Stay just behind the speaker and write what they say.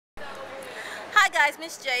guys,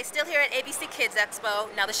 Miss J, still here at ABC Kids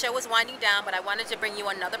Expo. Now the show is winding down, but I wanted to bring you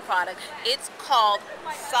another product. It's called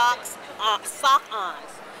sock-ons.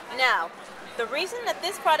 Now, the reason that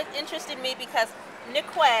this product interested me because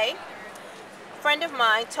Niquay, a friend of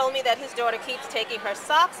mine, told me that his daughter keeps taking her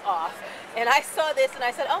socks off, and I saw this and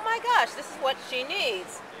I said, oh my gosh, this is what she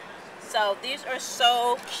needs. So these are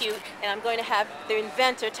so cute, and I'm going to have the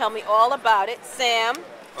inventor tell me all about it. Sam,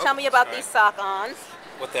 tell me about these sock-ons.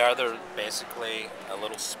 What they are, they're basically a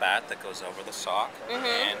little spat that goes over the sock,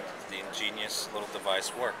 and the ingenious little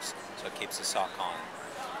device works, so it keeps the sock on.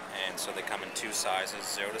 And so they come in two sizes,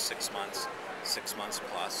 0 to 6 months, 6 months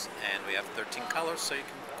plus, and we have 13 colors so you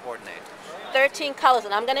can coordinate. 13 colors,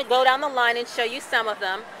 and I'm going to go down the line and show you some of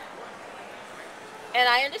them. And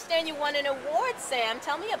I understand you won an award, Sam.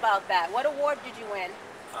 Tell me about that. What award did you win?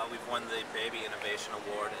 We've won the Baby Innovation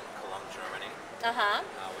Award in Cologne, Germany,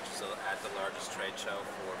 which is at the largest trade show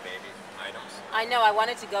for baby items. I know, I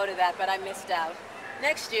wanted to go to that, but I missed out.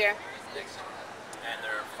 Next year. And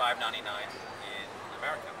they're $5.99 in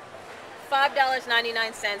America.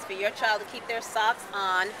 $5.99 for your child to keep their socks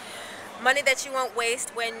on. Money that you won't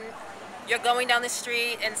waste when you're going down the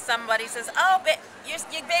street and somebody says, oh, your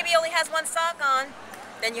baby only has one sock on.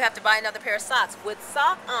 Then you have to buy another pair of socks. With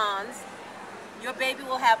sock-ons, your baby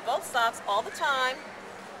will have both socks all the time,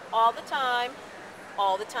 all the time,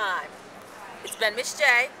 all the time. It's been Miss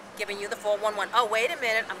J giving you the 411. Oh, wait a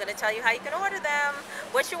minute. I'm going to tell you how you can order them.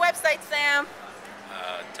 What's your website, Sam?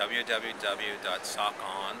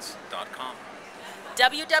 www.sockons.com.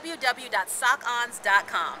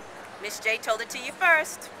 www.sockons.com. Miss J told it to you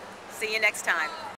first. See you next time.